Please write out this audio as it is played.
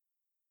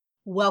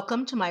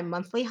Welcome to my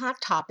monthly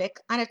hot topic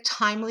on a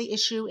timely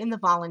issue in the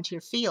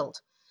volunteer field.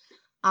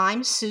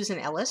 I'm Susan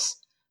Ellis,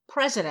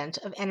 president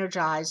of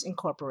Energize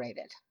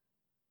Incorporated.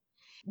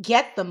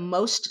 Get the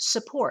most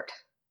support,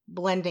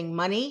 blending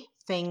money,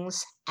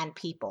 things, and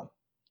people.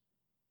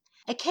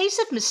 A case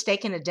of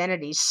mistaken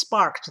identity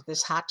sparked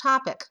this hot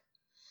topic.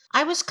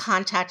 I was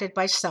contacted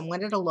by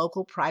someone at a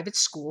local private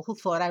school who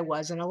thought I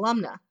was an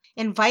alumna,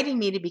 inviting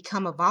me to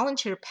become a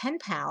volunteer pen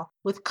pal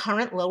with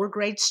current lower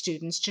grade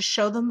students to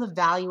show them the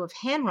value of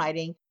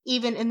handwriting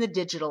even in the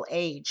digital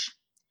age.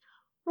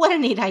 What a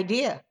neat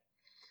idea!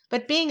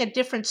 But being a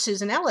different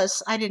Susan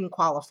Ellis, I didn't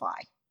qualify.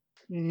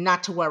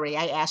 Not to worry,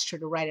 I asked her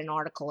to write an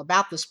article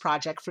about this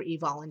project for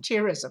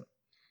e-volunteerism.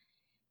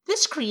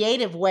 This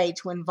creative way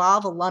to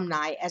involve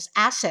alumni as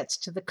assets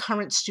to the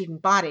current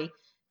student body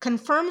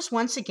confirms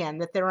once again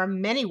that there are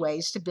many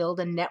ways to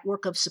build a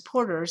network of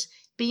supporters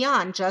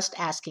beyond just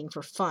asking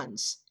for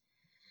funds.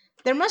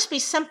 There must be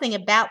something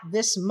about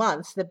this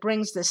month that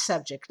brings this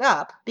subject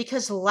up,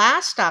 because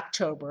last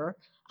October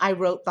I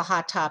wrote the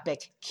hot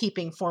topic,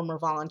 Keeping Former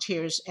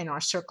Volunteers in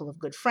Our Circle of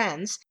Good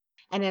Friends,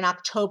 and in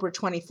October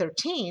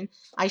 2013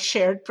 I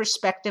shared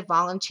Prospective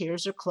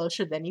Volunteers Are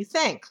Closer Than You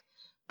Think.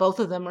 Both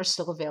of them are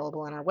still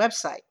available on our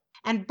website,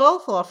 and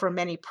both offer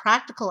many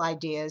practical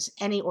ideas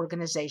any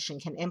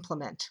organization can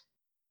implement.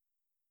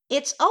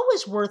 It's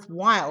always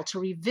worthwhile to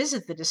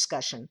revisit the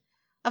discussion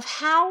of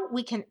how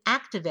we can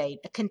activate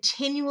a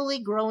continually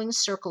growing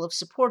circle of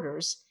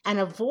supporters and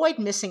avoid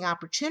missing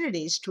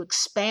opportunities to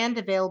expand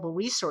available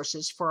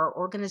resources for our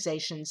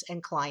organizations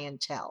and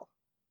clientele.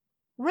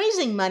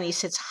 Raising money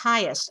sits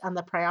highest on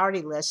the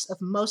priority list of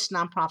most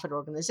nonprofit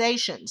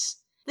organizations.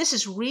 This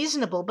is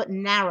reasonable but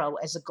narrow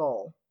as a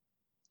goal.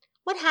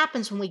 What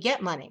happens when we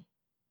get money?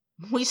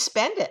 We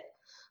spend it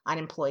on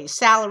employee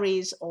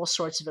salaries, all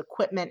sorts of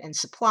equipment and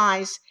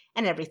supplies,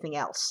 and everything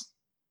else.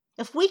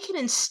 If we can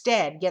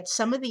instead get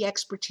some of the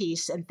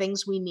expertise and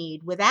things we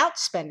need without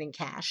spending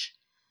cash,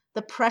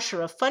 the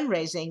pressure of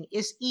fundraising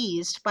is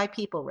eased by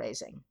people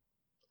raising.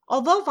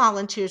 Although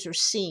volunteers are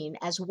seen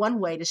as one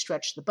way to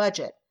stretch the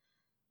budget,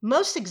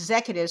 most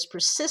executives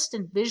persist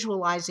in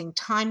visualizing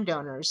time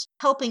donors,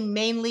 helping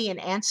mainly in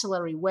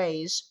ancillary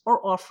ways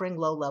or offering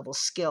low-level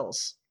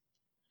skills.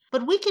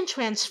 But we can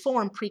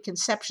transform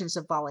preconceptions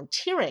of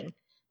volunteering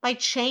by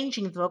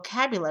changing the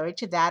vocabulary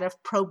to that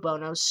of pro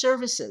bono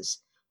services,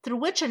 through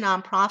which a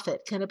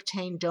nonprofit can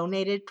obtain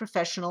donated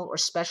professional or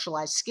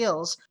specialized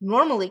skills,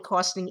 normally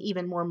costing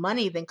even more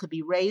money than could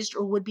be raised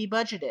or would be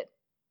budgeted.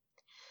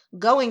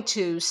 Going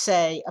to,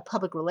 say, a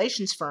public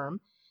relations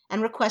firm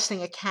and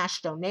requesting a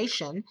cash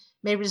donation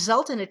may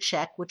result in a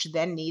check which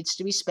then needs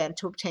to be spent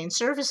to obtain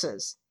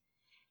services.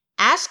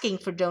 Asking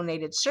for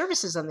donated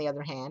services, on the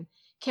other hand,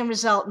 can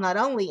result not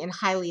only in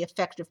highly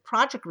effective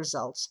project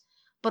results,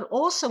 but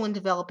also in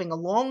developing a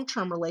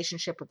long-term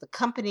relationship with the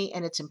company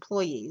and its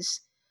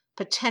employees,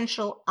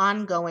 potential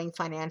ongoing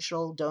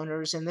financial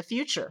donors in the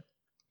future.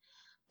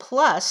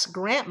 Plus,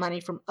 grant money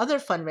from other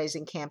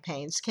fundraising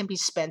campaigns can be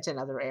spent in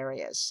other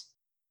areas.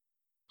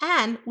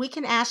 And we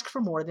can ask for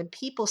more than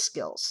people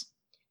skills.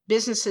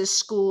 Businesses,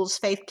 schools,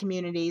 faith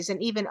communities,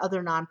 and even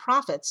other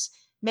nonprofits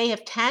may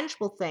have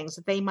tangible things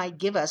that they might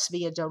give us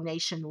via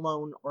donation,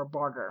 loan, or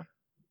barter.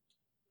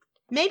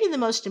 Maybe the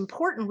most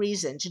important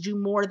reason to do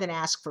more than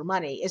ask for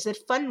money is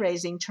that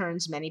fundraising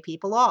turns many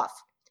people off,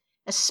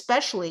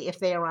 especially if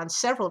they are on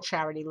several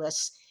charity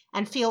lists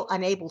and feel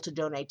unable to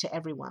donate to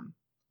everyone.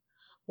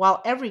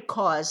 While every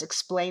cause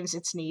explains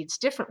its needs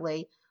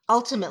differently,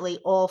 ultimately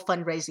all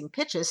fundraising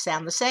pitches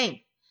sound the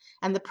same,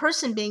 and the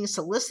person being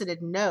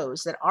solicited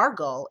knows that our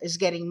goal is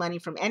getting money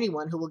from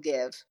anyone who will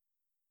give.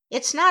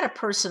 It's not a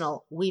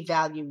personal, "we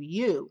value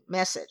you"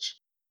 message.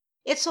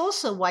 It's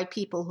also why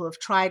people who have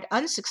tried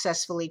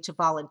unsuccessfully to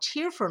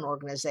volunteer for an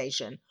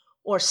organization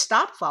or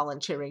stop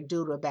volunteering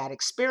due to a bad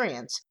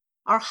experience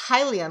are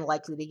highly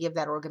unlikely to give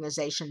that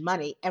organization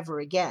money ever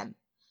again.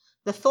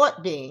 The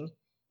thought being,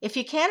 if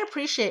you can't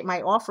appreciate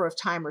my offer of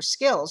time or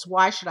skills,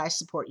 why should I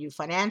support you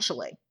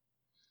financially?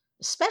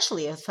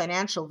 Especially if the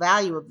financial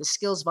value of the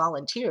skills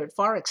volunteered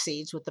far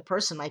exceeds what the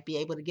person might be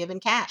able to give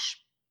in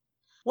cash.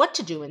 What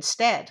to do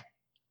instead?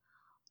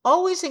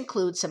 Always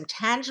include some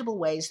tangible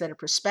ways that a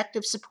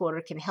prospective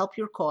supporter can help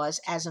your cause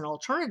as an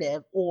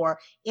alternative or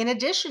in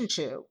addition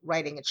to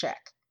writing a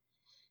check.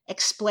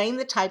 Explain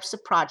the types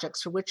of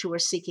projects for which you are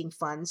seeking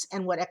funds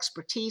and what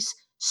expertise,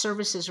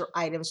 services, or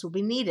items will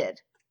be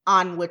needed,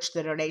 on which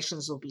the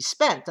donations will be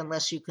spent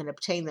unless you can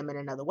obtain them in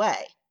another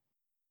way.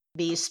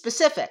 Be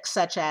specific,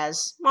 such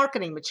as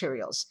marketing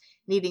materials,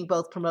 needing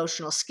both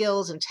promotional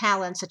skills and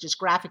talent such as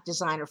graphic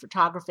design or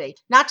photography,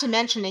 not to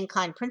mention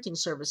in-kind printing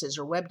services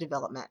or web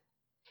development.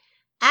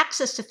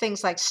 Access to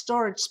things like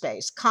storage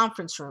space,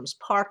 conference rooms,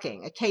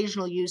 parking,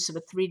 occasional use of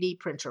a 3D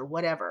printer,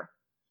 whatever.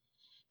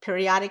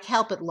 Periodic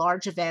help at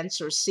large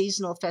events or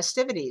seasonal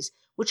festivities,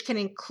 which can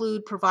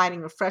include providing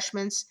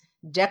refreshments,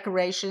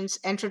 decorations,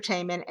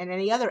 entertainment, and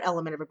any other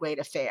element of a great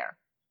affair.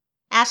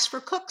 Ask for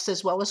cooks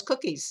as well as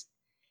cookies.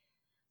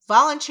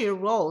 Volunteer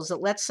roles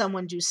that let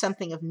someone do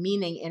something of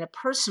meaning in a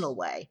personal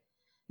way,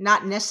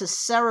 not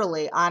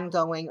necessarily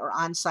ongoing or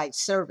on-site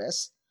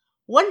service,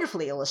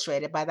 wonderfully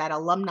illustrated by that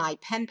alumni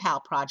pen pal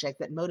project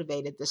that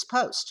motivated this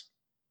post.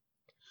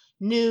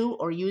 New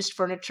or used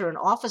furniture and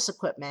office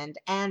equipment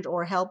and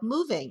or help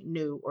moving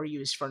new or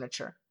used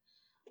furniture.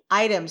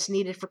 Items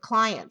needed for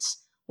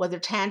clients, whether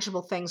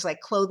tangible things like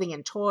clothing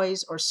and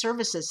toys or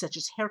services such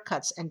as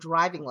haircuts and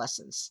driving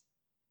lessons.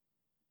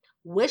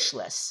 Wish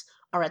lists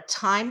are a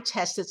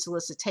time-tested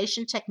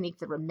solicitation technique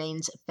that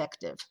remains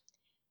effective.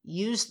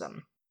 Use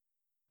them.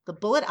 The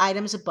bullet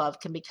items above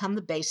can become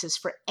the basis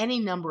for any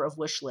number of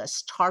wish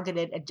lists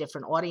targeted at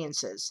different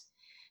audiences.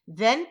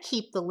 Then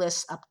keep the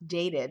lists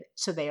updated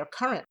so they are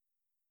current.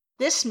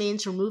 This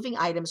means removing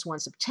items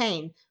once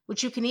obtained,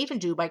 which you can even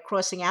do by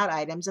crossing out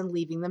items and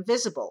leaving them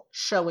visible,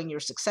 showing your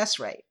success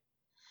rate.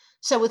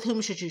 So with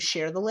whom should you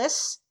share the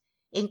lists?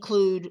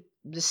 Include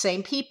the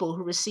same people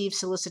who receive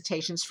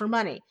solicitations for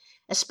money,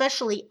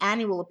 especially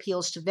annual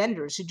appeals to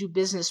vendors who do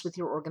business with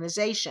your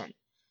organization,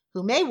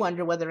 who may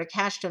wonder whether a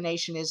cash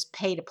donation is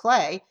pay to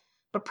play,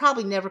 but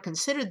probably never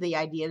considered the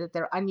idea that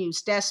their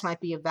unused desks might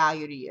be of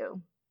value to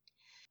you.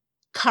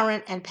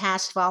 Current and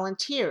past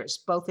volunteers,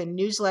 both in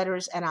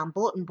newsletters and on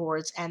bulletin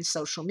boards and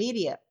social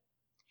media.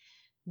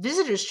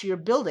 Visitors to your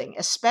building,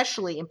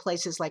 especially in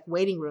places like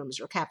waiting rooms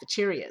or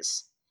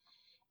cafeterias.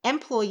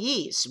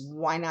 Employees,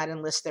 why not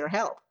enlist their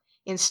help,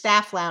 in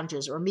staff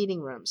lounges or meeting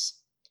rooms.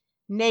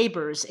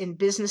 Neighbors in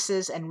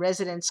businesses and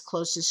residents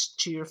closest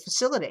to your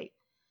facility.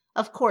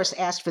 Of course,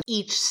 ask for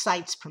each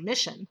site's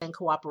permission and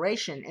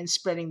cooperation in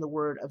spreading the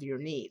word of your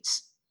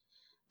needs.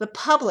 The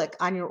public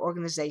on your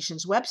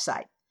organization's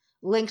website,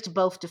 linked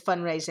both to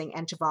fundraising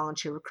and to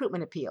volunteer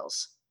recruitment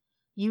appeals.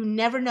 You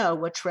never know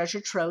what treasure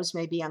troves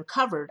may be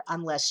uncovered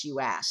unless you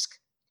ask.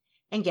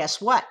 And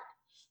guess what?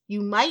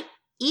 You might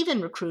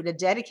even recruit a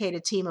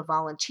dedicated team of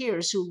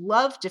volunteers who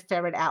love to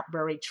ferret out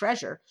buried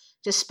treasure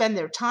to spend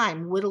their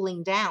time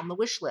whittling down the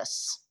wish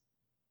lists.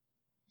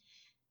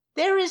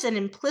 There is an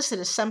implicit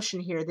assumption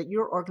here that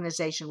your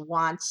organization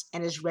wants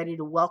and is ready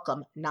to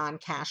welcome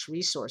non-cash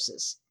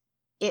resources.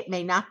 It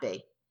may not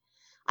be.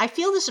 I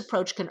feel this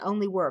approach can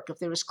only work if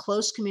there is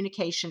close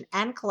communication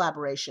and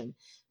collaboration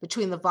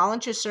between the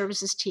volunteer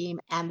services team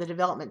and the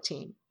development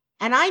team.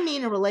 And I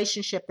mean a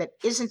relationship that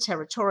isn't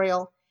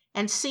territorial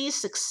and sees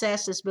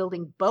success as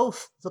building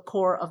both the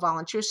core of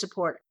volunteer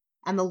support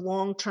and the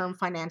long-term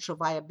financial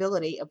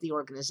viability of the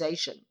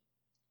organization.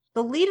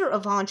 The leader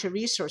of volunteer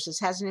resources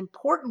has an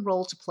important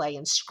role to play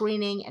in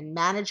screening and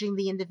managing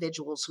the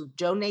individuals who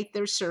donate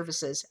their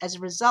services as a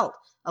result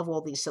of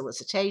all these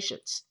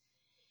solicitations.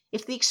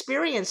 If the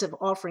experience of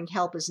offering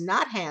help is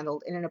not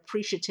handled in an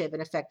appreciative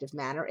and effective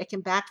manner, it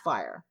can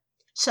backfire.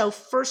 So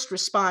first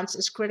response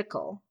is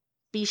critical.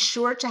 Be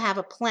sure to have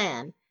a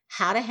plan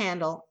how to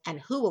handle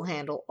and who will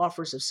handle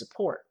offers of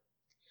support.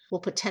 Will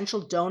potential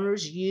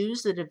donors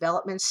use the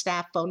development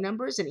staff phone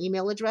numbers and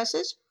email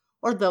addresses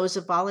or those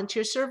of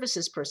volunteer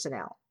services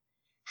personnel?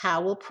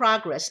 How will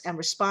progress and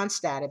response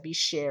data be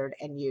shared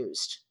and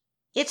used?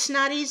 It's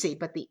not easy,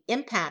 but the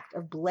impact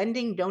of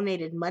blending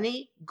donated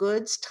money,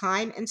 goods,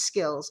 time, and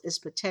skills is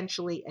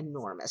potentially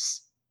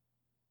enormous.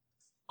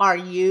 Are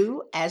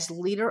you, as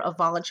leader of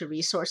volunteer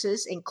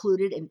resources,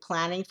 included in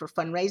planning for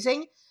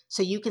fundraising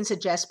so you can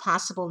suggest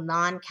possible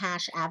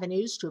non-cash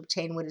avenues to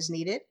obtain what is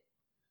needed?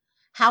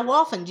 How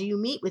often do you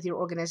meet with your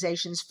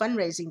organization's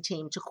fundraising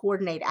team to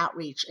coordinate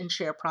outreach and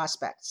share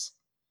prospects?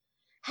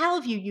 How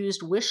have you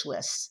used wish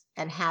lists,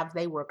 and have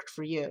they worked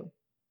for you?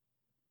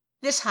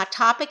 This hot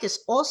topic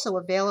is also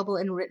available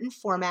in written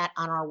format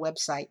on our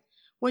website,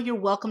 where you're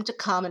welcome to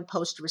come and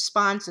post a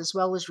response as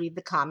well as read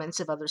the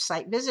comments of other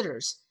site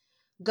visitors.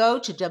 Go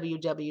to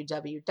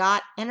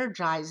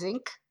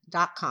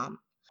www.energizeinc.com,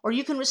 or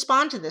you can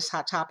respond to this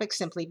hot topic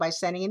simply by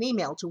sending an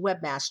email to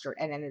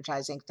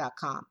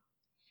webmaster@energizeinc.com.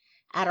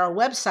 At our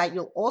website,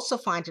 you'll also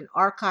find an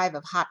archive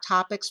of hot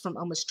topics from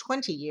almost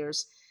 20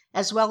 years,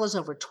 as well as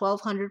over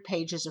 1,200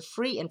 pages of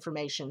free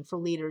information for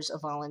leaders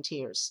of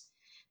volunteers.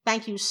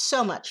 Thank you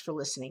so much for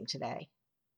listening today.